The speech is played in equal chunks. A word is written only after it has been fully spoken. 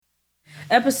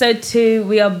Episode 2,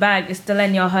 we are back. It's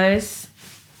Delenn, your host.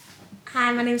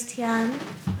 Hi, my name's Tian.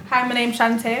 Hi, my name's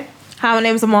Shante. Hi, my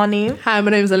name's Amani. Hi,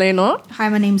 my name's Elena. Hi,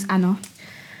 my name's Anna.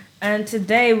 And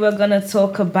today we're going to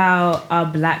talk about our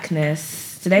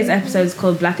blackness. Today's episode is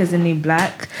called Black is the New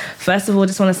Black. First of all,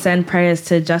 just want to send prayers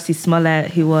to Jussie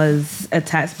Smollett, who was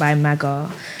attacked by MAGA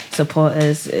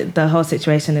supporters. The whole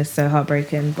situation is so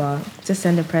heartbreaking, but just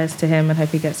sending prayers to him and hope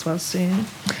he gets well soon.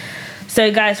 So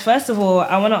guys, first of all,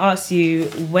 I want to ask you,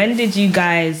 when did you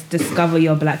guys discover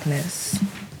your blackness?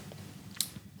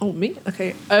 Oh, me?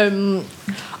 Okay.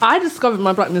 I discovered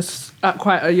my blackness at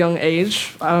quite a young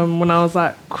age. When I was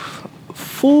like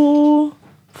 4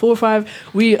 or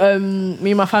 5, me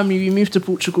and my family, we moved to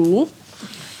Portugal,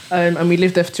 and we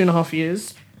lived there for 2.5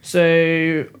 years.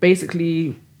 So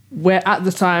basically, where at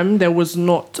the time there was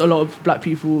not a lot of black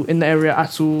people in the area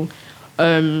at all.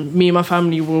 Me and my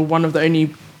family were one of the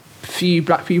only few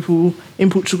black people in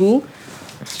Portugal.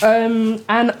 And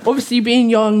obviously being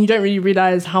young, you don't really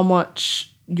realise how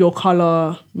much your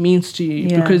colour means to you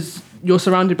because you're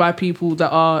surrounded by people that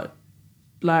are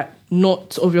like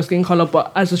not of your skin colour,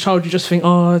 but as a child you just think,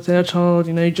 oh, they're a child,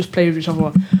 you know, you just play with each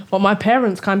other. But my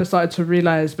parents kind of started to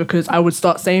realise, because I would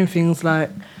start saying things like,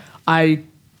 I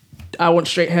want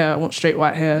straight hair, I want straight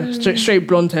white hair, straight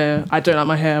blonde hair, I don't like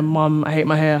my hair, mum, I hate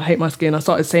my hair, I hate my skin. I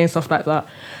started saying stuff like that.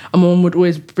 And mum would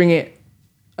always bring it,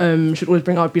 should always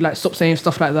bring out, be like, stop saying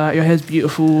stuff like that, your hair's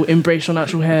beautiful, embrace your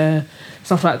natural hair,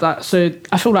 stuff like that. So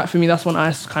I feel like for me, that's when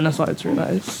I kind of started to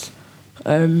realise.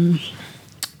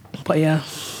 But yeah.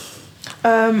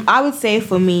 I would say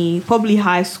for me, probably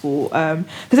high school.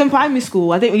 Because in primary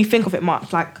school, I didn't really think of it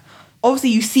much. Like,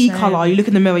 obviously you see colour, you look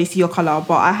in the mirror, you see your colour,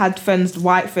 but I had friends,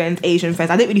 white friends, Asian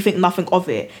friends. I didn't really think nothing of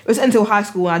it. It was until high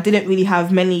school and I didn't really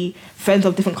have many friends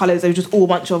of different colours. It was just all a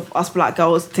bunch of us black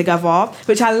girls together,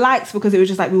 which I liked because it was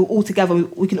just like we were all together,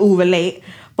 we can all relate.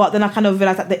 But then I kind of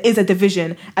realised that there is a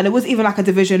division, and it was even like a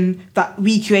division that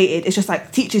we created. It's just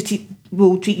like teachers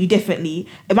will treat you differently.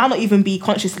 It might not even be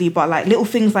consciously, but like little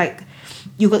things like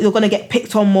you're going to get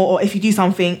picked on more, or if you do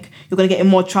something, you're going to get in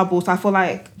more trouble. So I feel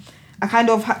like I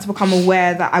kind of had to become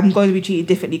aware that I'm going to be treated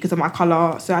differently because of my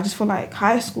colour. So I just feel like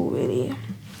high school, really.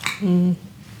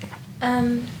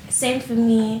 Same for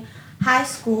me. High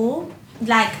school,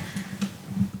 like,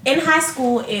 in high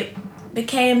school, it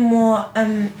became more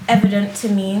evident to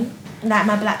me, like,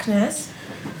 my blackness.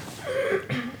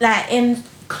 Like, in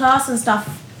class and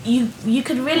stuff, you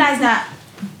could realise that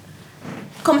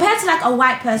compared to, like, a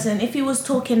white person, if he was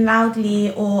talking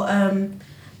loudly or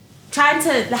trying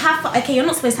to have fun, okay, you're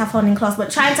not supposed to have fun in class,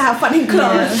 but trying to have fun in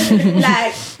class,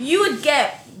 like, you would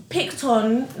get picked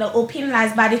on or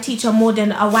penalised by the teacher more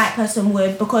than a white person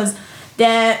would, because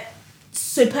they're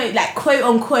supposed, like, quote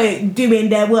unquote, doing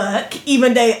their work,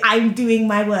 even though I'm doing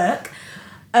my work.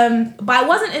 But it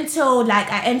wasn't until,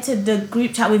 like, I entered the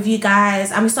group chat with you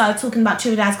guys and we started talking about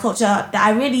trivialized culture that I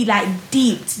really, like,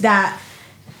 deeped that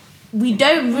we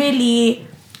don't really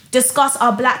discuss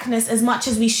our blackness as much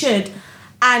as we should.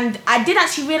 And I did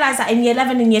actually realise that in year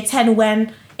 11 and year 10,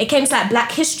 when it came to, like,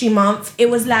 Black History Month, it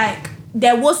was like,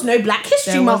 there was no Black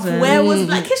History Month. Where was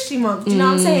Black History Month? Do you know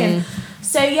what I'm saying?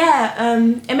 So, yeah,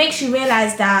 it makes you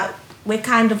realise that we're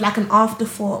kind of like an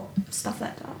afterthought, stuff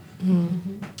like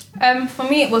that. For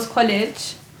me, it was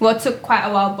college. Well, it took quite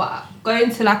a while, but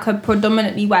going to, like, a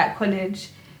predominantly white college,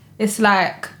 it's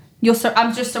like,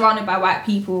 I'm just surrounded by white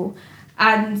people.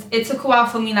 And it took a while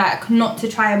for me, like, not to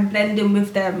try and blend in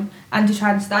with them and to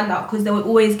try and stand out, because they would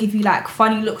always give you, like,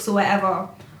 funny looks or whatever.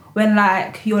 When,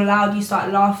 like, you're loud, you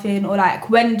start laughing, or, like,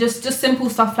 when just simple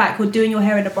stuff like you're doing your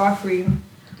hair in the bathroom.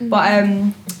 But,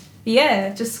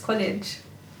 yeah, just college.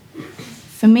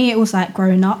 For me, it was like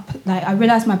growing up. Like, I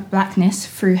realised my blackness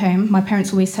through home. My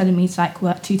parents always telling me to, like,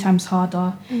 work 2 times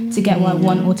harder to get what I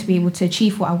want, or to be able to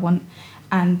achieve what I want.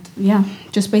 And yeah,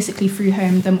 just basically through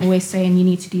home, them always saying you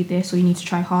need to do this or you need to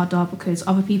try harder, because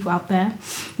other people out there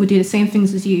would do the same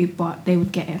things as you, but they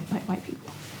would get it like white people.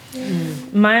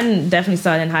 Mine definitely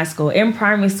started in high school. In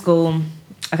primary school,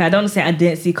 okay, I don't want to say I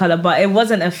didn't see colour, but it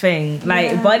wasn't a thing.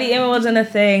 Like, body image wasn't a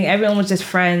thing. Everyone was just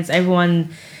friends. No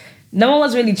one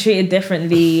was really treated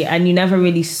differently, and you never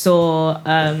really saw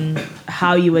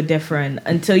how you were different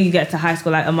until you get to high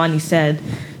school. Like Amani said,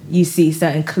 you see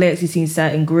certain cliques, you see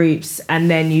certain groups, and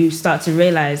then you start to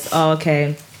realise, oh,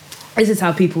 okay, this is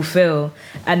how people feel.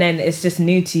 And then it's just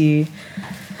new to you.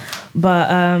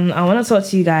 But I want to talk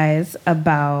to you guys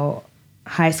about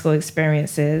high school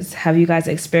experiences. Have you guys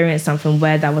experienced something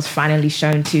where that was finally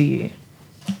shown to you?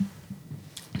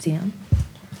 Tian?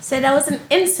 So there was an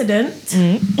incident.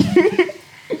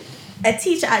 A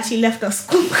teacher actually left our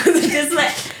school because of this.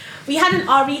 Like, we had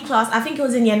an RE class. I think it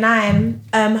was in year 9.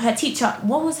 Her teacher,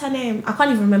 what was her name? I can't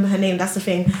even remember her name. That's the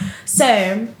thing.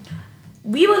 So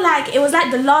we were like, it was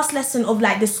like the last lesson of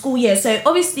like the school year. So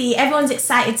obviously everyone's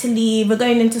excited to leave. We're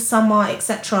going into summer,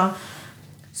 etc.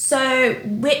 So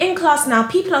we're in class now.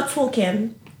 People are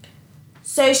talking.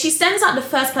 So she sends out the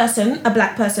first person, a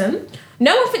black person.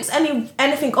 No one thinks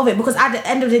anything of it because at the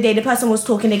end of the day, the person was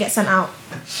talking, they get sent out.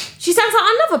 She sends out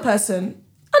another person,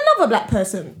 another black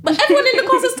person. But everyone in the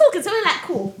class is talking, so we're like,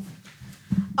 cool.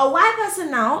 A white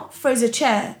person now throws a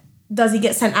chair. Does he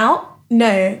get sent out?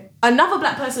 No. Another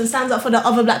black person stands up for the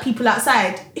other black people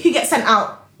outside. Who gets sent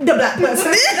out? The black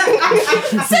person. So I'm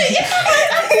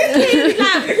thinking,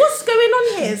 like, what's going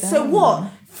on here? So what?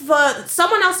 For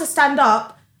someone else to stand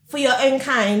up for your own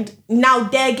kind, now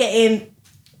they're getting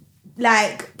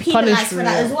like penalized for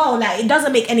that as well. Like, it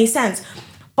doesn't make any sense.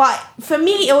 But for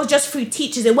me, it was just through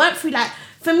teachers. It weren't through like,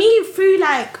 for me, through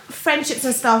like friendships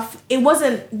and stuff, it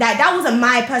wasn't that wasn't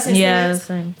my personal experience.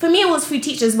 Same. For me, it was through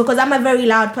teachers because I'm a very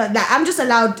loud person. Like, I'm just a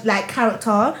loud like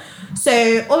character.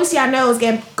 So obviously I know I was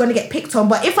gonna get picked on.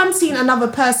 But if I'm seeing another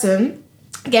person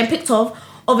getting picked off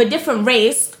of a different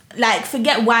race, like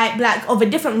forget white, black, of a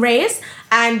different race,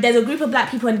 and there's a group of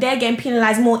black people and they're getting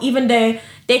penalized more, even though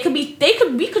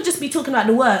we could just be talking about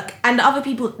the work, and the other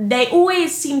people, they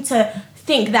always seem to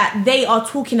think that they are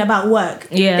talking about work.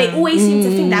 Yeah. They always seem to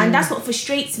think that, and that's what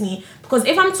frustrates me. Because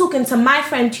if I'm talking to my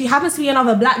friend who happens to be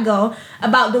another black girl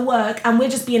about the work, and we're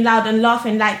just being loud and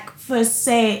laughing, like for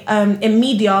say in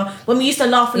media, when we used to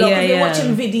laugh a lot because we're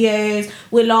watching videos,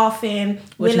 we're laughing,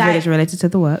 Which we're is related to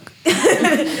the work.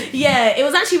 yeah, it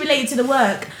was actually related to the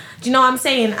work. Do you know what I'm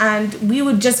saying? And we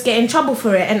would just get in trouble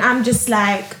for it. And I'm just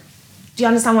like, do you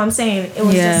understand what I'm saying? It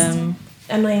was just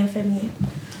annoying for me.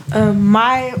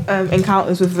 My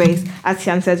encounters with race, as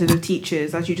Tian said, with the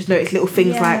teachers, as you just notice little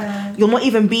things like you're not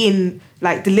even being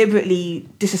like deliberately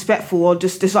disrespectful or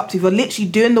just disruptive. You're literally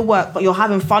doing the work, but you're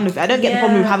having fun with it. I don't get the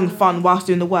problem with having fun whilst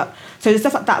doing the work. So there's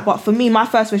stuff like that. But for me, my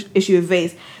first issue with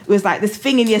race was like this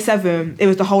thing in year 7. It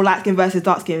was the whole light skin versus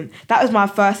dark skin. That was my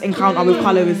first encounter with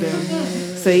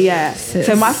colorism. So yeah.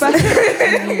 So my first.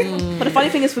 But the funny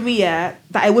thing is for me, that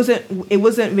it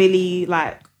wasn't really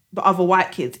like the other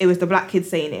white kids. It was the black kids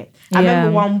saying it. I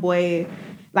remember one boy,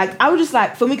 like I would just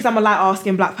like, for me, because I'm a light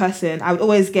skin black person, I would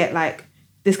always get like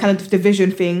this kind of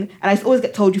division thing, and I always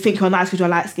get told, you think you're nice because you're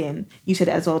light skin. You said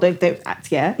it as well, don't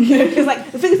act, yeah? Because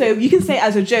like the thing is though, you can say it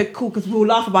as a joke, cool, because we'll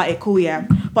laugh about it, cool, yeah.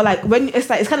 But like when it's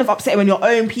kind of upsetting when your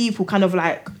own people kind of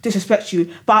like disrespect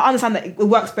you. But I understand that it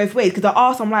works both ways, because there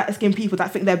are some light skin people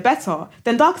that think they're better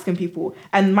than dark skin people.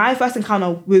 And my first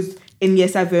encounter was in year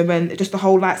 7, when just the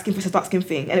whole light skin versus dark skin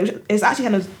thing, and it was actually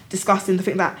kind of disgusting to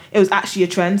think that it was actually a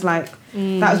trend. Like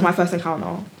that was my first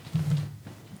encounter.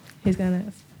 Who's going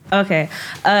next? Okay.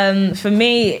 For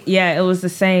me, it was the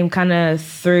same kind of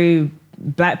through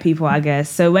black people, I guess.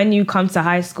 So when you come to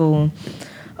high school,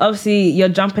 obviously you're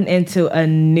jumping into a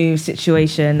new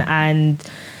situation, and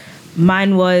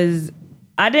mine was,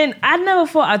 I never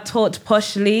thought I talked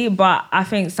poshly, but I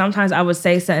think sometimes I would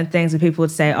say certain things and people would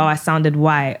say, oh, I sounded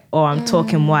white, or I'm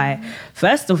talking white.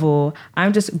 First of all,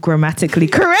 I'm just grammatically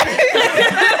correct.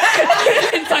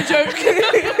 Inside joke.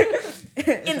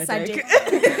 Inside joke.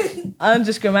 I'm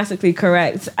just grammatically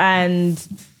correct, and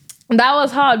that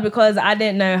was hard because I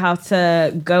didn't know how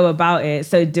to go about it.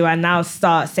 So do I now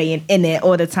start saying in it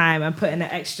all the time and putting an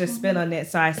extra spin on it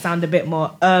so I sound a bit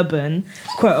more urban,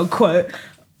 quote unquote?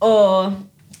 Or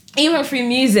even through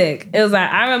music, it was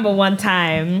like, I remember one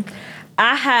time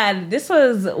this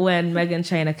was when Meghan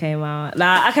Trainor came out.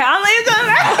 Like, okay, I'm not even gonna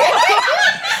lie.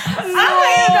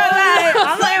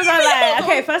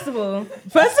 Okay, first of all,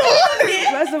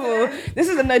 this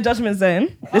is a no judgment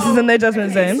zone. This is a no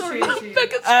judgment zone. Sorry. Okay.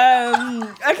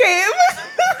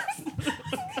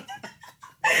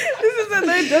 This is a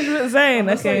no judgment zone.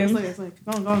 Okay. Sorry.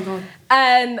 Go on.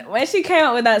 And when she came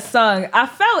out with that song, I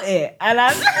felt it, and I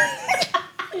liked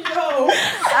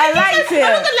it.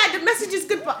 I don't like the message is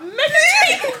good, but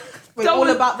Wait, all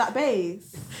about that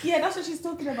bass. yeah, that's what she's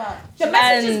talking about. The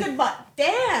message is good, but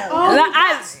damn.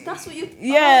 That's what you.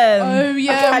 Yeah. Oh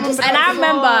yeah. And I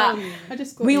remember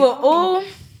we were all,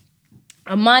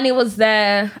 Amani was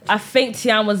there, I think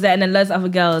Tian was there, and then loads of other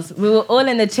girls. We were all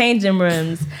in the changing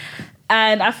rooms.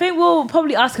 And I think we'll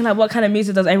probably asking like, what kind of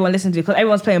music does everyone listen to? Because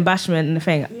everyone's playing Bashment and the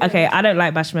thing. Yeah. Okay, I don't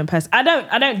like Bashment personally.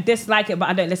 I don't dislike it, but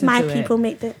I don't listen to it. My people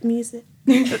make the music.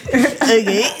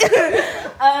 Okay.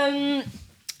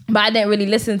 But I didn't really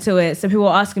listen to it. So people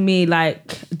were asking me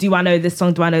like, do I know this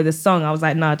song? Do I know this song? I was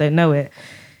like, no, I don't know it.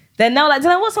 Then they were like,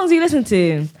 Dylan, what songs do you listen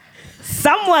to?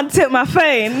 Someone took my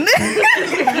phone.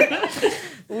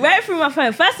 Went through my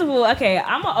phone. First of all, okay,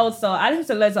 I'm an old soul. I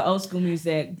listen to loads of old school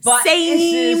music. But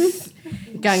Same. it's just,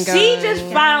 Gang. she just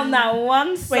found that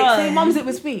one song. Wait, say Mums, it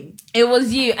was me. It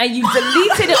was you, and you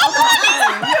deleted it off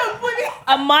my phone.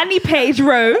 Amani Page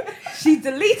wrote, she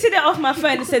deleted it off my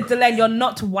phone and said, Delenn, you're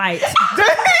not white. Are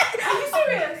you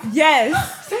serious? Yes.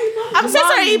 I'm so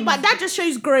sorry, but that just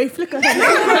shows growth. Look at her.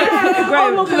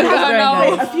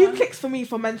 Wait, a few clicks for me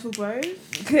for mental growth.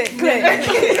 Click.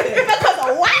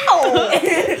 Wow.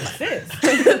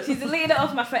 She deleted it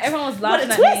off my phone. Everyone was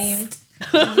laughing at me.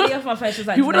 She deleted it off my phone. She was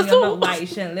like, You would've "You're not thought. white. You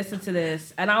shouldn't listen to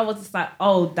this." And I was just like,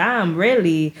 "Oh, damn,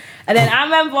 really?" And then I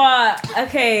remember,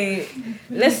 okay,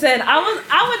 listen,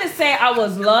 I wouldn't say I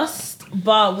was lost.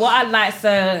 But what I like,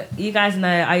 so you guys know,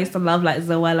 I used to love like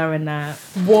Zoella and that.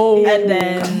 Whoa. And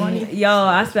then,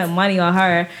 I spent money on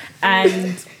her,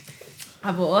 and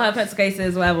I bought all her pencil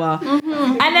cases, whatever.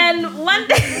 And then one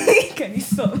day, can you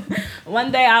stop?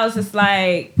 One day I was just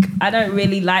like, I don't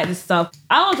really like this stuff.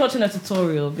 I was watching a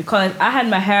tutorial because I had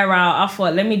my hair out. I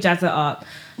thought, let me jazz it up.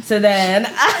 So then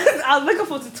I was looking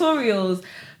for tutorials.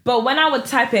 But when I would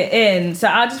type it in, so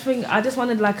I just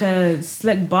wanted like a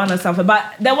slick bun or something. But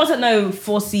there wasn't no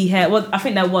 4C hair. Well, I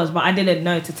think there was, but I didn't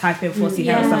know to type in 4C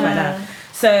hair and stuff like that.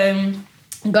 So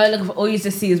go look for all you used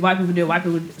to see is white people do white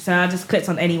people. So I just clicked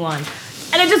on anyone.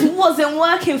 And it just wasn't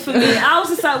working for me. I was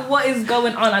just like, what is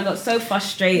going on? I got so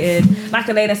frustrated. Like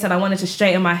a lady said, I wanted to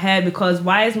straighten my hair because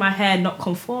why is my hair not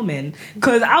conforming?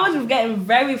 Because I was getting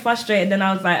very frustrated. Then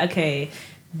I was like, okay,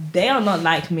 they are not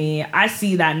like me. I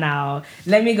see that now.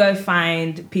 Let me go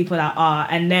find people that are.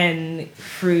 And then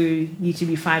through YouTube,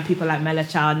 you find people like Mela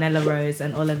Child, Nella Rose,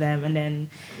 and all of them. And then,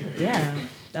 yeah,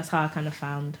 that's how I kind of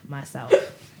found myself.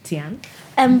 Tian?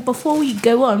 Before we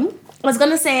go on, I was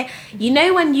gonna say, you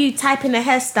know when you type in a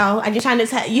hairstyle and you're trying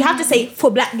to you have to say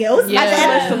for black girls.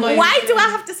 Yeah. Why do I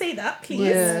have to say that, please?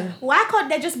 Yeah. Why can't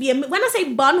there just be when I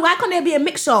say bun? Why can't there be a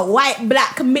mixture? White,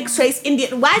 black, mixed race,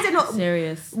 Indian. Why is there not?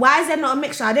 Serious. Why is there not a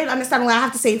mixture? I don't understand why I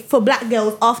have to say for black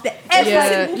girls after every Yeah.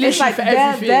 single. Literally It's like for they're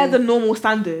everything. the normal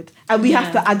standard, and we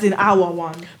have to add in our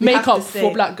one. We have Makeup to say-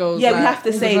 for black girls, Yeah, we like, have to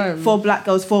all the say time. for black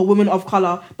girls, for women of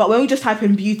color. But when we just type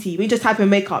in beauty, we just type in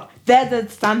makeup. They're the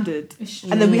standard,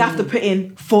 and then we have to put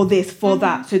in for this, for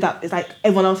that, so that it's like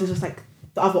everyone else is just like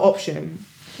the other option.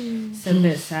 It's a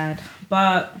bit sad.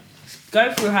 But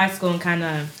go through high school and kind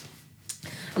of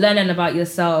learning about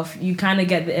yourself, you kind of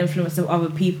get the influence of other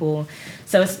people.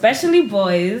 So especially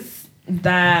boys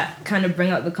that kind of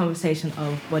bring up the conversation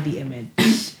of body image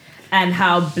and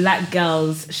how black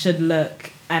girls should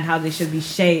look and how they should be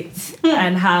shaped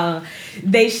and how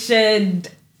they should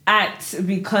act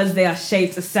because they are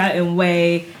shaped a certain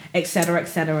way, etc.,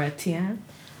 etc. Tia?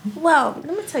 Well,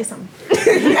 let me tell you something.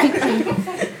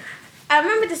 I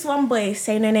remember this one boy,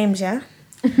 say no names, yeah.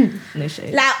 No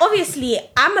shade. Like obviously,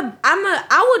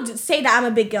 I would say that I'm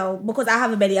a big girl because I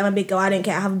have a belly. I'm a big girl. I don't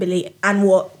care. I have a belly, and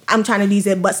what I'm trying to lose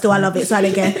it, but still I love it, so I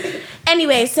don't care.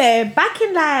 Anyway, so back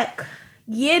in like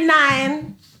year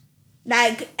 9,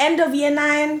 like end of year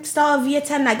 9, start of year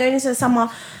 10, like going into the summer,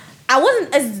 I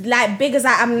wasn't as like big as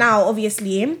I am now,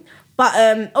 obviously, but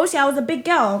obviously I was a big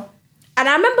girl. And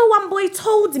I remember one boy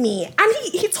told me, and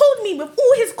he told me with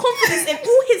all his confidence and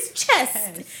all his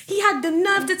chest, he had the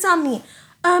nerve to tell me,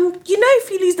 you know, if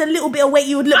you lose a little bit of weight,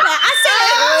 you would look like.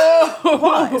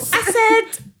 I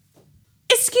said,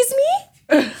 excuse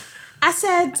me? I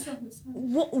said,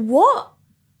 what?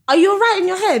 Are you all right in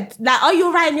your head? Like, are you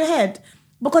all right in your head?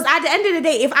 Because at the end of the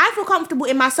day, if I feel comfortable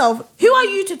in myself, who are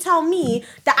you to tell me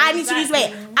that I need to lose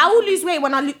weight? I will lose weight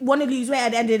when I want to lose weight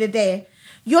at the end of the day.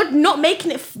 You're not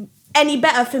making it any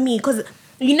better for me because,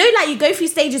 you know, like you go through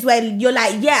stages where you're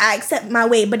like, yeah, I accept my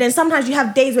weight. But then sometimes you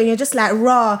have days when you're just like,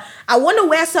 raw, I want to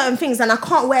wear certain things and I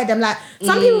can't wear them. Like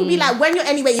some people will be like, when you're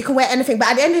anyway, you can wear anything. But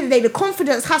at the end of the day, the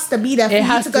confidence has to be there for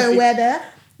you to go and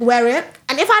wear it.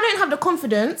 And if I don't have the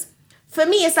confidence, for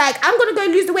me, it's like, I'm going to go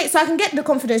lose the weight so I can get the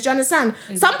confidence. Do you understand?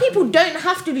 Exactly. Some people don't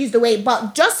have to lose the weight,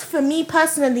 but just for me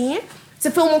personally,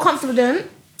 to feel more confident,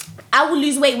 I will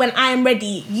lose weight when I am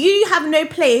ready. You have no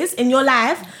place in your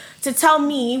life to tell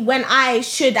me when I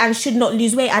should and should not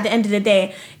lose weight at the end of the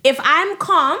day. If I'm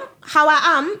calm, how I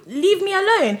am, leave me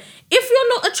alone. If you're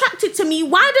not attracted to me,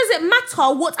 why does it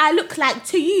matter what I look like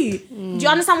to you? Do you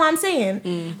understand what I'm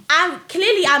saying? I'm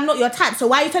not your type, so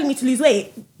why are you telling me to lose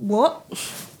weight? What?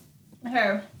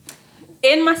 Okay.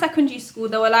 In my secondary school,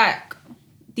 there were like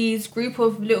these group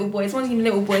of little boys. Wasn't even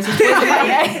little boys. It was boys in my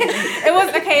year. It was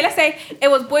okay. Let's say it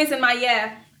was boys in my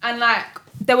year, and like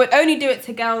they would only do it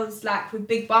to girls like with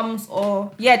big bums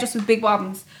or just with big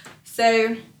bums.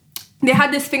 So they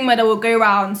had this thing where they would go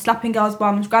around slapping girls'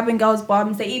 bums, grabbing girls'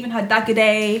 bums. They even had Dagger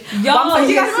Day. Bum slap.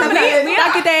 You guys remember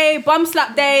that? Dagger Day, Bum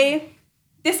Slap Day.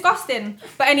 Disgusting.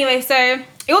 But anyway, so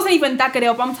it wasn't even Dagger Day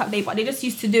or Bum Slap Day, but they just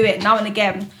used to do it now and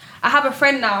again. I have a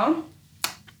friend now,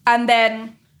 and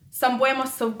then some boy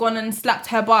must have gone and slapped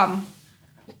her bum.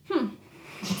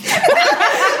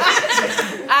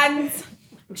 And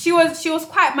she was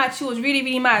quite mad. She was really,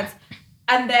 really mad.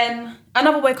 And then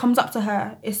another boy comes up to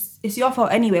her. It's your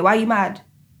fault anyway. Why are you mad?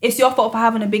 It's your fault for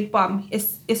having a big bum.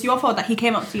 It's your fault that he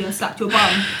came up to you and slapped your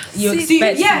bum. You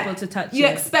expect people to touch you. You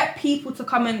expect people to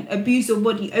come and abuse your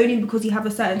body only because you have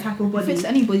a certain type of body. If it's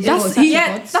anybody's That's- fault,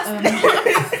 yeah, that's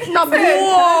No, but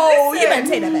whoa, you better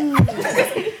take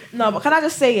that. No, but can I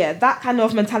just say, yeah, that kind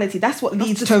of mentality, that's what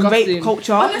leads to disgusting. rape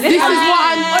culture. Honestly, This is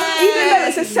what even though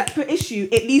it's a separate issue,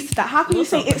 it leads to that. How can you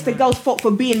say it's the girl's fault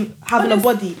for having a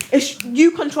body? It's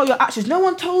you control your actions. No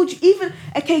one told you. Even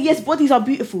okay, yes, bodies are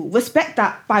beautiful. Respect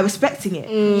that by respecting it.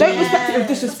 Don't respect it with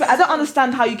disrespect. I don't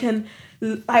understand how you can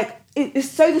it's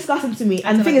so disgusting to me.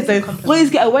 And the thing is though,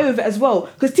 boys get away with it as well.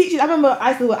 Because teachers, I remember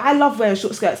I love wearing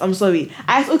short skirts. I'm sorry.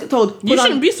 I always get told You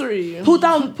shouldn't be sorry. pull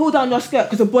down your skirt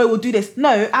because a boy will do this.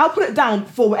 No, I'll put it down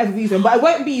for whatever reason, but it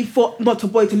won't be for not a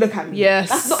boy to look at me. Yes.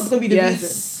 That's not going to be the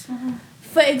reason.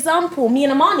 For example, me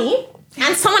and Amani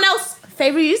and someone else,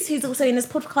 Fairuz, who's also in this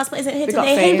podcast but isn't here Big up,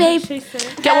 today. Hey, Faye. babe.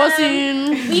 Get well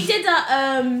soon. We did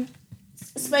a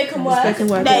spoken word,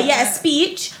 yeah. a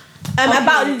speech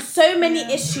about so many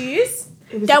issues.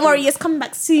 Don't worry, it's coming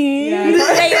back soon.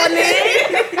 Yeah. Stay on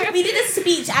it. We did a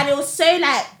speech and it was so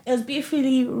it was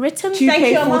beautifully written.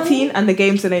 Thank you, Amani. 2K14 and the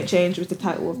game still ain't changed was the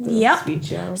title of the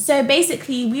speech. Yeah. So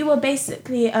basically, we were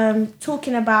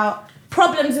talking about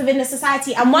problems within the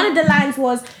society, and one of the lines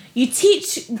was, "You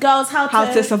teach girls how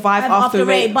to survive after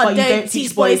rape, but you don't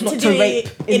teach boys not to rape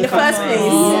in the first place." Do you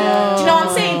know what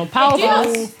I'm saying?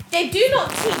 Powerful. They do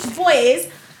not teach boys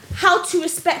how to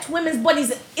respect women's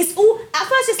bodies. It's all at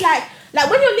first. It's like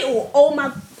when you're little. Oh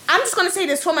my! I'm just gonna say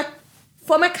this from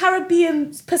a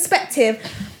Caribbean perspective.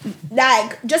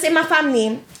 Like just in my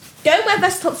family. Don't wear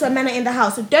vest tops when men are in the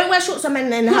house. Don't wear shorts when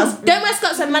men are in the house. Don't wear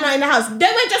skirts when men are in the house. Don't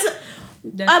wear dresses.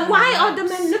 Why are the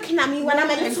men looking at me when I'm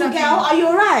a little girl? Are you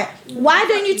alright? Why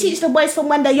don't you teach the boys from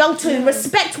when they're young to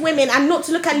respect women and not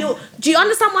to look at little? Do you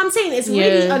understand what I'm saying? It's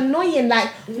really annoying. Like,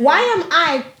 why am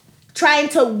I trying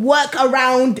to work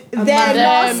around their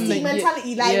nasty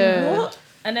mentality? Like, what?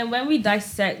 And then when we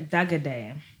dissect Dagger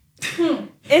Day,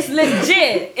 it's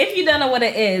legit. If you don't know what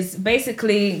it is,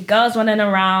 basically girls running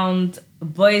around,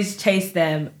 boys chase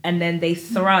them, and then they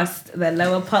thrust the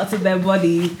lower parts of their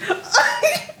body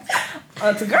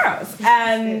onto girls,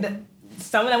 and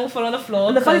some of them will fall on the floor.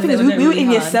 And the funny thing is, we were in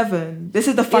year 7. This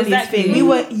is the funniest thing. We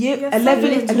were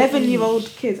 11-year-old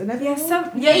kids. 11 year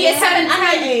 7 and year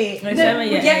 8.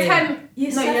 Year 10.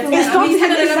 Year 7. It started in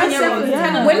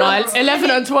 11 We're not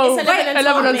 11 and 12.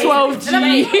 11 and 12.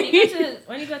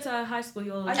 When you go to high school,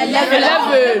 you're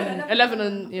 11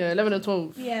 and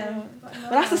 12. Yeah.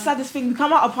 But that's the saddest thing. We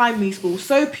come out of primary school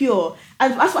so pure,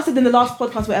 and that's what I said in the last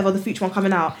podcast, whatever, the future one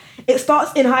coming out. It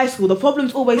starts in high school. The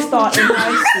problems always start in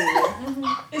high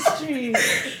school. It's true.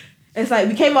 It's like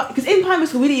we came up because in primary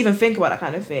school we didn't even think about that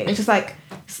kind of thing. It's just like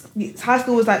high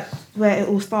school was like where it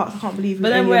all starts. I can't believe it. But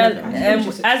then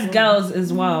as girls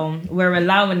as well, we're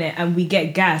allowing it and we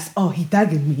get gas. Oh, he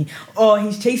dagged me. Oh,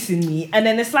 he's chasing me. And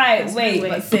then it's like, wait,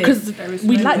 but sis, because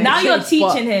we like now the you're chase,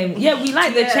 teaching him. Yeah, we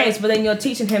like the chase, but then you're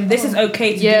teaching him this is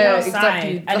okay to do outside.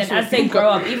 Exactly. And then as they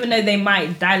grow up, even though they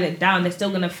might dial it down, they're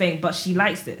still gonna think, but she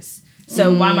likes this.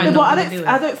 So why am I not gonna do it?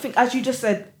 I don't think, as you just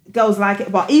said, girls like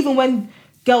it. But even when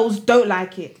girls don't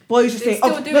like it, boys just say, "Oh,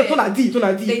 no, don't like D, don't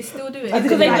like D." They still do it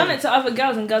Because they've done it to other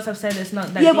girls, and girls have said it's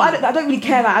not that. Yeah, but I don't really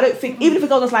care. Like, I don't think even if a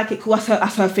girl doesn't like it, cool, that's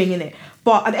her thing, innit?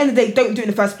 But at the end of the day, don't do it in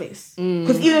the first place.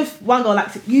 Because even if one girl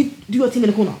likes it, you do your thing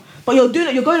in the corner. But you're doing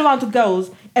it. You're going around to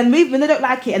girls, and maybe when they don't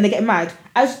like it and they get mad,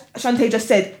 as Shantae just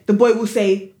said, the boy will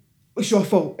say, "It's your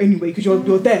fault anyway because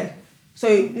you're there."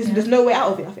 So there's no way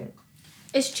out of it, I think.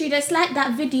 It's true. There's like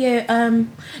that video.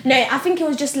 No, I think it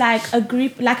was just like a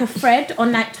group, like a thread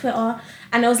on like Twitter,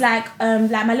 and it was like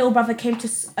my little brother came to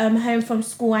home from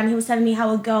school and he was telling me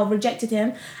how a girl rejected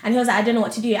him, and he was like, I don't know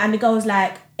what to do, and the girl was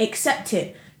like, accept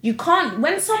it. You can't.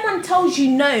 When someone tells you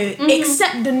no,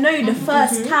 accept the no the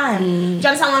first time. Do you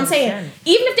understand what I'm saying?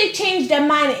 Even if they change their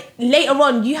mind later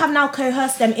on, you have now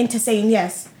coerced them into saying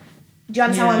yes. Do you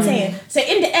understand what I'm saying? So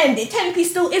in the end, it technically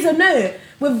still is a no.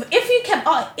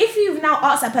 If you've now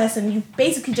asked that person, you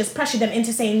basically just pressured them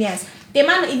into saying yes. They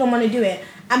might not even want to do it,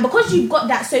 and because you've got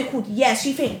that so-called yes,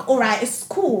 you think, all right, it's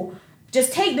cool.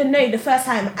 Just take the no the first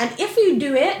time, and if you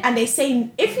do it, and they say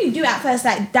if you do it at first,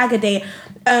 like Dagger Day,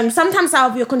 sometimes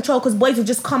out of your control because boys will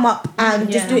just come up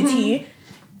and just do it to you.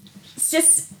 It's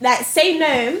just like, say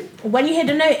no. When you hear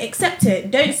the no, accept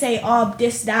it. Don't say, oh,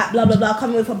 this, that, blah, blah, blah,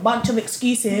 coming with a bunch of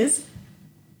excuses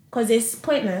because it's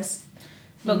pointless.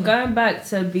 But going back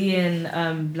to being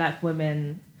black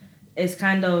women, it's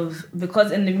kind of,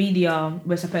 because in the media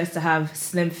we're supposed to have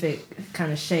slim fit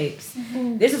kind of shapes.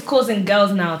 This is causing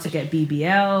girls now to get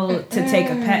BBL, to take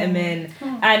a Petamin,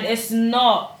 and it's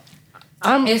not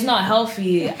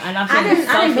healthy, and I think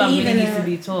self-love really needs to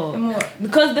be taught.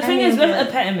 Because the thing is with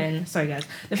a Petamin,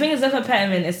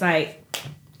 it's like,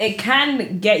 it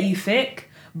can get you thick,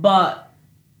 but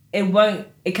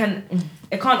it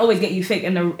can't always get you thick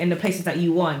in the places that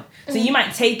you want. So you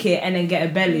might take it and then get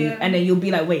a belly, and then you'll be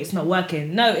like, wait, it's not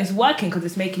working. No, it's working because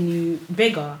it's making you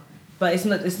bigger, but it's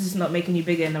just not making you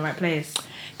bigger in the right place.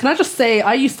 Can I just say,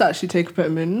 I used to actually take a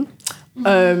Petamin.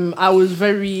 I was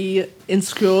very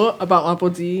insecure about my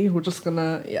body. We're just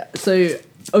gonna, so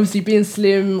obviously being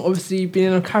slim, obviously being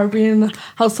in a Caribbean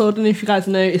household, and if you guys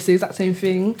know, it's the exact same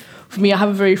thing. For me, I have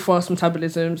a very fast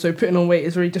metabolism, so putting on weight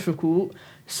is very difficult.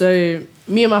 So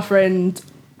me and my friend,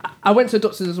 I went to the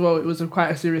doctors as well. It was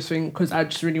quite a serious thing because I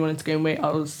just really wanted to gain weight.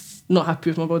 I was not happy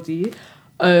with my body.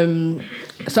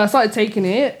 So I started taking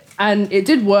it and it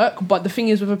did work. But the thing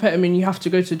is, with a Petamin, you have to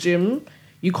go to gym.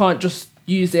 You can't just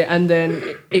use it and then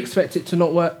expect it to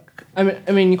not work. I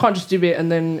mean, you can't just do it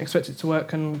and then expect it to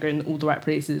work and go in all the right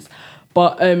places.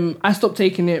 But I stopped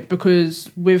taking it because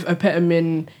with a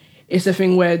Petamin, it's a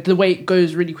thing where the weight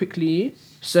goes really quickly.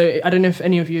 So I don't know if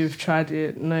any of you have tried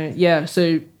it. No. Yeah, so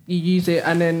you use it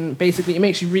and then basically it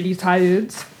makes you really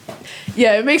tired.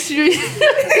 Yeah, it makes you... I'm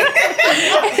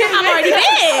already big.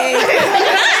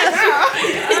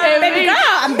 Baby girl,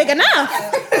 I'm big enough.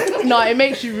 No, it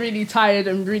makes you really tired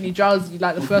and really drowsy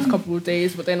like the first couple of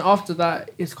days, but then after that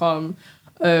it's calm.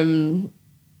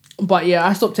 But yeah,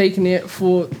 I stopped taking it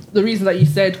for the reason that you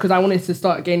said, because I wanted to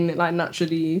start gaining it like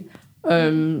naturally.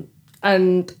 And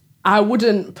I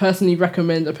wouldn't personally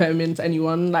recommend a Petamin to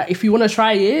anyone. Like, if you want to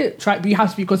try it, but you have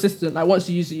to be consistent. Like, once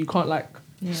you use it, you can't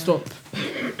stop.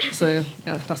 So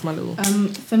yeah, that's my little.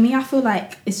 For me, I feel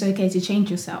like it's okay to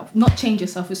change yourself. Not change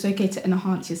yourself. It's okay to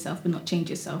enhance yourself, but not change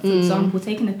yourself. For example,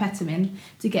 taking a Petamin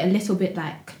to get a little bit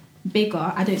like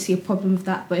bigger, I don't see a problem with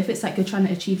that. But if it's like you're trying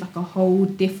to achieve like a whole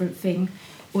different thing,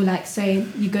 or like say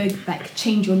you go like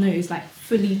change your nose, like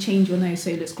fully change your nose so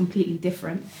it looks completely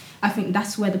different, I think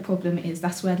that's where the problem is.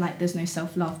 That's where like there's no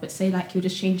self-love. But say like you're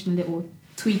just changing a little,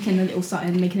 tweaking a little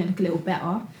something, making it look a little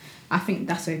better, I think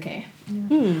that's okay.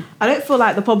 I don't feel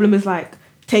like the problem is like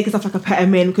taking stuff like a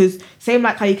Petamin, because same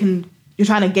like how you're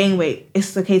trying to gain weight,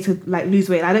 it's okay to like lose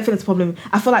weight. I don't think it's a problem.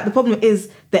 I feel like the problem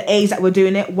is the age that we're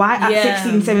doing it. Why at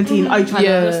 16, 17 are you trying to...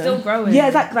 We're still growing. Yeah,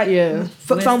 exactly.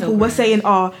 For example, we're saying,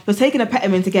 you're taking a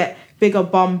Petamin to get bigger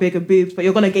bum, bigger boobs, but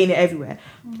you're going to gain it everywhere.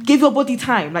 Give your body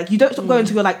time. Like, you don't stop going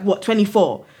until you're like,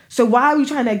 24? So why are we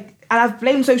trying to... And I've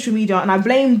blamed social media, and I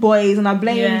blame boys, and I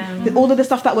blame all of the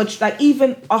stuff that we're... Like,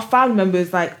 even our family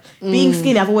members, like, being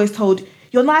skinny, I've always told...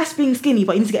 You're nice being skinny,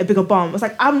 but you need to get a bigger bum. It's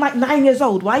like, I'm like 9 years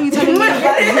old. Why are you telling me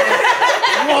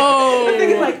that? Whoa. The thing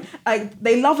is, like,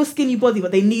 they love a skinny body,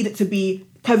 but they need it to be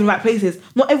curvy in the right places.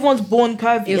 Not everyone's born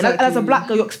curvy. Exactly. And as a black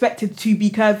girl, you're expected to be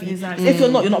curvy. Exactly. If you're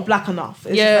not black enough.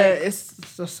 It's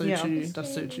that's so true.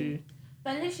 That's so true.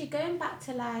 But literally, going back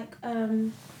to like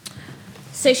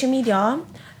social media,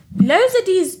 loads of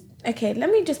these... Okay, let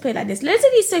me just put it like this. Loads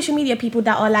of these social media people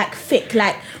that are like thick,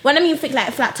 like, when I mean thick,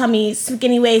 like flat tummy,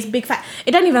 skinny waist, big fat, it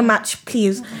don't even match,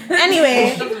 please.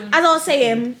 Anyway, as I was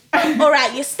saying, all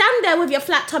right, you stand there with your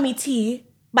flat tummy tee,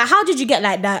 but how did you get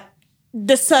like that?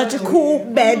 The surgical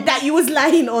bed that you was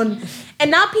lying on.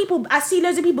 And now I see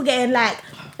loads of people getting like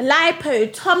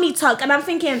lipo, tummy tuck, and I'm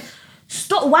thinking,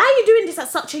 stop, why are you doing this at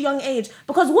such a young age?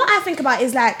 Because what I think about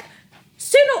is like,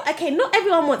 not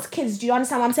everyone wants kids. Do you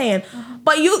understand what I'm saying?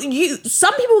 But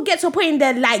some people get to a point in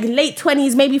their like late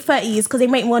 20s, maybe 30s, because they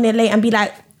make money late and be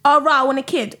like, oh, right, I want a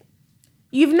kid.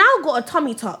 You've now got a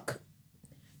tummy tuck.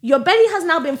 Your belly has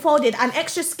now been folded, and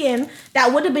extra skin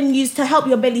that would have been used to help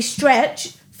your belly stretch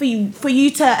for you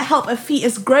to help a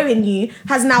fetus grow in you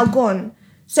has now gone.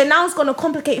 So now it's going to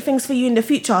complicate things for you in the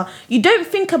future. You don't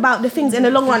think about the things in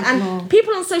the long run. And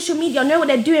people on social media know what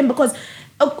they're doing because...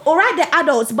 All right, they're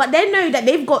adults, but they know that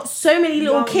they've got so many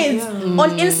little kids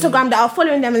on Instagram that are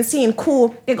following them and seeing,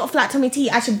 cool, they got flat tummy tea,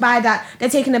 I should buy that. They're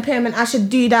taking a Petamin, I should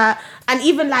do that. And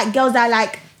even like girls that are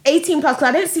like 18 plus,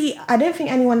 because I don't think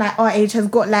anyone like our age has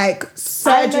got like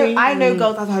surgery. I know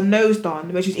girls that have her nose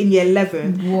done when she was in year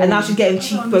 11, and now she's getting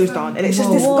cheekbones done, and it's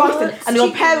just disgusting. And your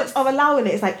parents are allowing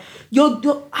it. It's like,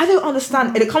 I don't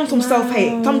understand, and it comes from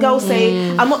self-hate. Some girls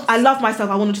say, I love myself,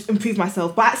 I want to just improve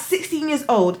myself. But at 16 years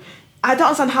old, I don't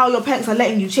understand how your parents are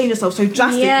letting you change yourself so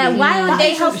drastically. Yeah, why aren't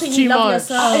they helping you love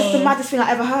yourself? It's the maddest thing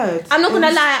I ever heard. I'm not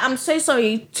gonna lie, I'm so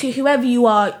sorry to whoever you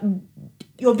are.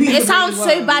 You're beautiful. It sounds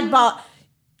so bad, but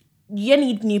you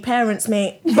need new parents,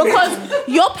 mate. Because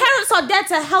your parents are there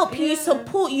to help you,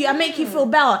 support you, and make you feel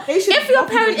better. If your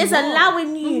parent is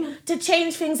allowing you to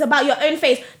change things about your own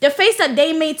face, the face that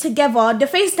they made together, the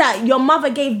face that your mother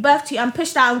gave birth to and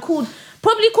pushed out and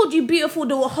probably called you beautiful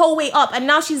the whole way up, and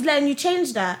now she's letting you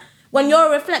change that. When you're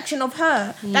a reflection of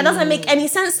her, that doesn't make any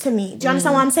sense to me. Do you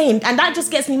understand what I'm saying? And that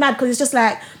just gets me mad, because it's just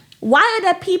like, why are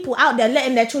there people out there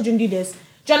letting their children do this?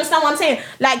 Do you understand what I'm saying?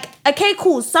 Like, okay,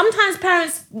 cool. Sometimes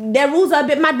parents, their rules are a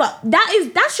bit mad, but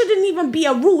that shouldn't even be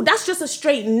a rule. That's just a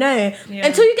straight no. Yeah.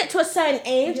 Until you get to a certain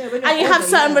age and you have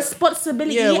certain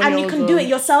responsibility and you can do it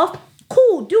yourself,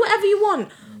 cool, do whatever you want.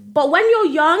 But when you're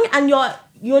young and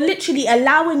you're literally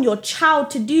allowing your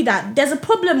child to do that, there's a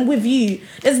problem with you.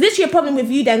 There's literally a problem with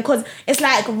you then, because it's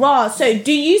like, raw. So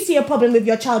do you see a problem with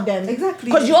your child then? Exactly.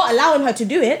 Because you're allowing her to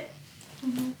do it.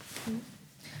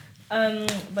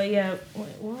 But yeah, wait,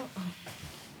 what?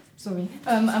 Sorry.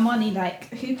 Amani, like,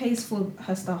 who pays for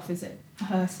her stuff? Is it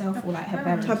herself or like her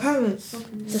parents? Her parents.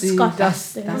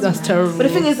 Disgusting. That's terrible.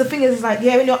 But the thing is like,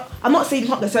 yeah, I'm not saying you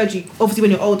can't get surgery. Obviously,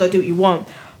 when you're older, do what you want.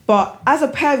 But as a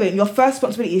parent, your first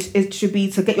responsibility should be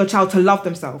to get your child to love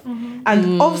themselves.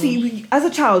 And obviously, as a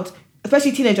child,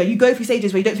 especially teenager, you go through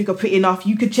stages where you don't think you're pretty enough.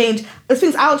 You could change. There's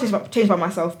things I'll change by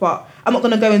myself, but I'm not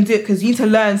going to go and do it, because you need to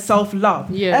learn self-love.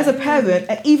 Yeah. As a parent,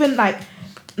 even like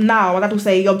now, my dad will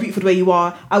say, you're beautiful the way you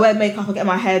are. I wear makeup, I get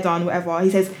my hair done, whatever. He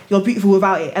says, you're beautiful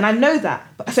without it. And I know that.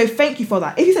 So thank you for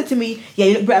that. If he said to me, yeah,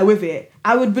 you look better with it,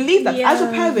 I would believe that. Yeah. As a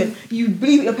parent, you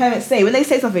believe what your parents say. When they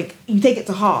say something, you take it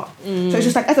to heart. So it's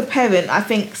just like, as a parent, I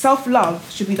think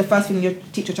self-love should be the first thing you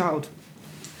teach your child.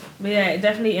 But yeah,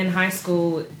 definitely in high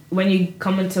school, when you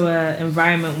come into an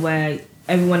environment where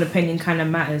everyone's opinion kind of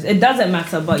matters, it doesn't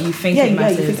matter, but you think it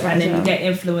matters, think it and then matters, you get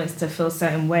influenced to feel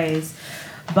certain ways.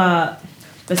 But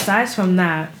besides from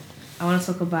that, I want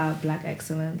to talk about Black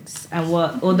excellence and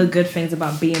what all the good things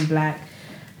about being Black.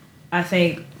 I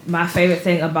think my favorite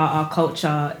thing about our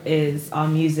culture is our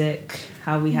music,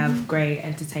 how we have great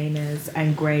entertainers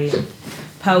and great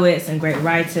poets and great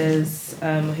writers.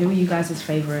 Who are you guys'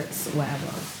 favorites,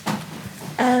 whatever?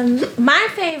 My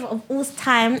favourite of all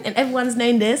time, and everyone's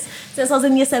known this since I was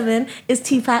in year 7, is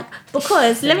Tupac.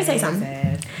 Because, let me say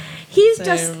something. He's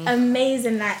just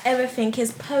amazing, like everything.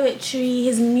 His poetry,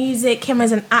 his music, him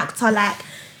as an actor, like,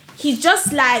 he's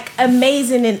just like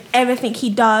amazing in everything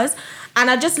he does. And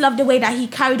I just love the way that he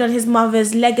carried on his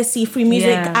mother's legacy through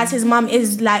music, as his mum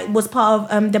was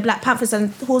part of the Black Panthers,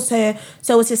 and also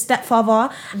so was his stepfather.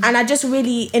 And I just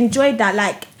really enjoyed that.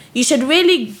 Like, you should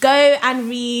really go and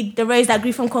read The Rose That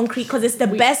Grew From Concrete, because it's the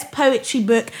best poetry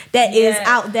book there is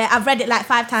out there. I've read it like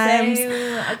 5 times.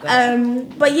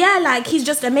 But yeah, like, he's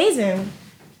just amazing.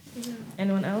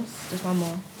 Anyone else? Just one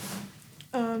more.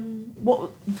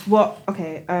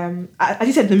 Okay. As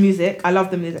you said, the music. I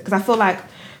love the music, because I feel like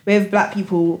with Black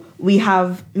people, we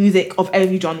have music of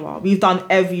every genre. We've done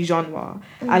every genre.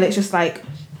 And it's just like,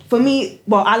 for me,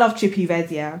 well, I love Trippie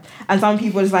Redd, yeah. And some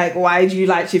people is like, why do you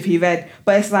like Trippie Redd?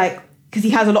 But it's like, because he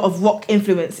has a lot of rock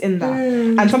influence in that.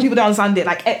 And some people don't understand it,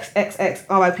 like XXX,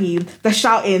 RIP, the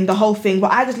shouting, the whole thing.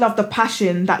 But I just love the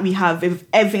passion that we have with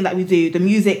everything that we do. The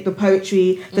music, the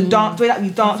poetry, the dance, the way that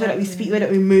we dance, the way that we speak, the way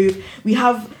that we move. We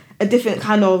have a different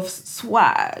kind of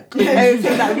swag with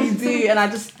everything that we do. And I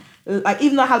just, like,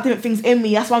 even though I have different things in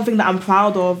me, that's one thing that I'm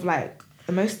proud of, like,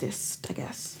 the mostest, I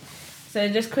guess. So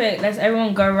just quick, let's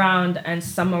everyone go around and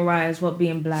summarize what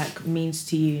being Black means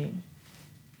to you.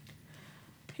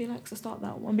 Who likes to start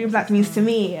that one? Being Black means to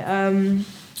me, having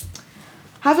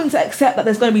to accept that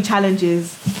there's going to be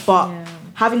challenges, but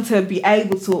having to be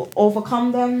able to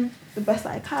overcome them the best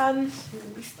that I can.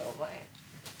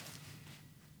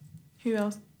 Who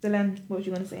else? Dylan, what was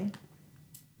you going to say?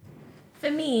 For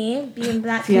me, being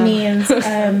Black means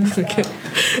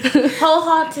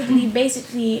wholeheartedly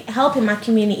basically helping my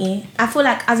community. I feel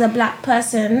like as a Black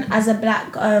person, as a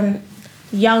Black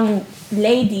young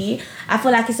lady, I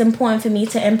feel like it's important for me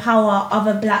to empower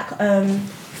other Black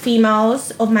females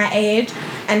of my age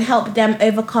and help them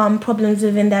overcome problems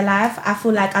within their life. I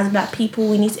feel like as Black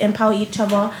people, we need to empower each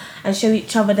other and show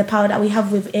each other the power that we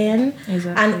have within.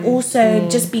 Exactly. And also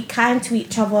just be kind to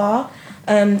each other.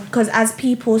 Because as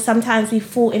people, sometimes we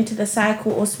fall into the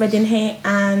cycle of spreading hate,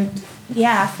 and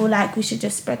I feel like we should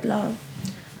just spread love.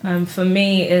 For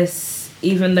me, it's,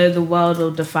 even though the world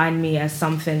will define me as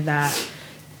something that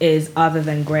is other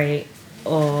than great,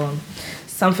 or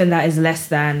something that is less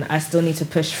than, I still need to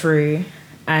push through.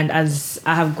 And as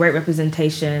I have great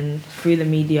representation through the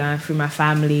media, through my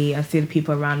family, and through the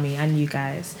people around me and you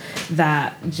guys,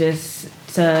 that just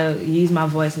to use my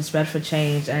voice and spread for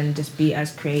change and just be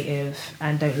as creative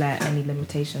and don't let any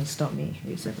limitations stop me,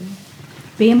 basically.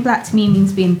 Being black to me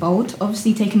means being bold,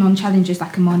 obviously taking on challenges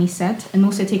like Amani said, and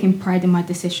also taking pride in my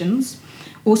decisions.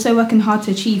 Also working hard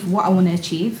to achieve what I want to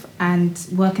achieve and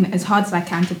working as hard as I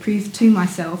can to prove to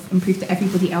myself and prove to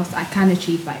everybody else that I can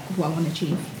achieve like what I want to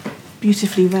achieve.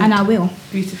 Beautifully read. And I will.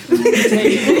 Beautiful.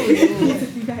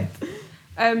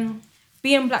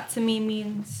 Being black to me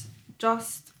means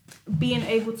just being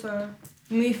able to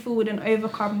move forward and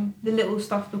overcome the little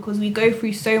stuff, because we go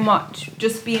through so much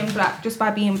just being black, just by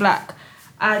being black.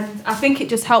 And I think it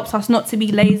just helps us not to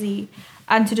be lazy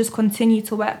and to just continue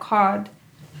to work hard,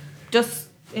 just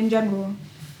in general.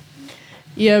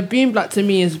 Yeah, being black to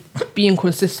me is being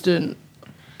consistent.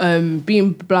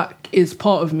 Being black is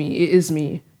part of me. It is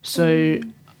me. So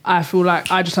I feel like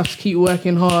I just have to keep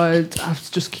working hard. I have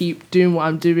to just keep doing what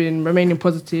I'm doing, remaining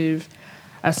positive.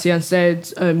 As Sian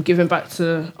said, giving back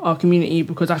to our community,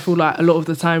 because I feel like a lot of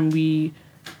the time we're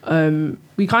a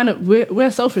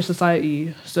selfish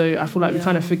society. So I feel like we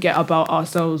kind of forget about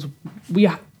ourselves. We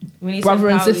need brother to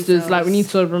and empower sisters, like we need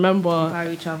to empower remember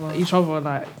each other.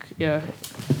 like, yeah.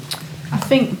 I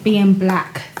think being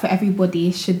black for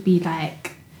everybody should be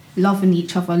like loving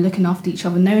each other, looking after each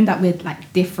other, knowing that we're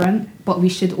like different, but we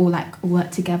should all like work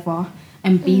together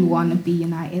and be one and be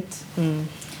united. And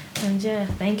yeah,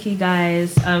 thank you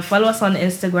guys. Follow us on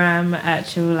Instagram at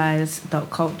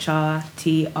trivialize.culture,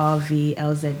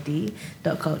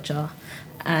 TRVLZD.culture,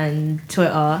 and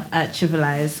Twitter at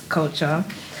trivializeculture.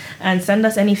 And send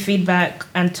us any feedback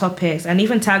and topics, and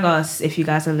even tag us if you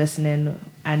guys are listening,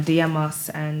 and DM us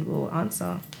and we'll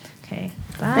answer. Okay,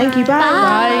 bye. Thank you, bye.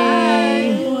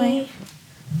 Bye. Bye.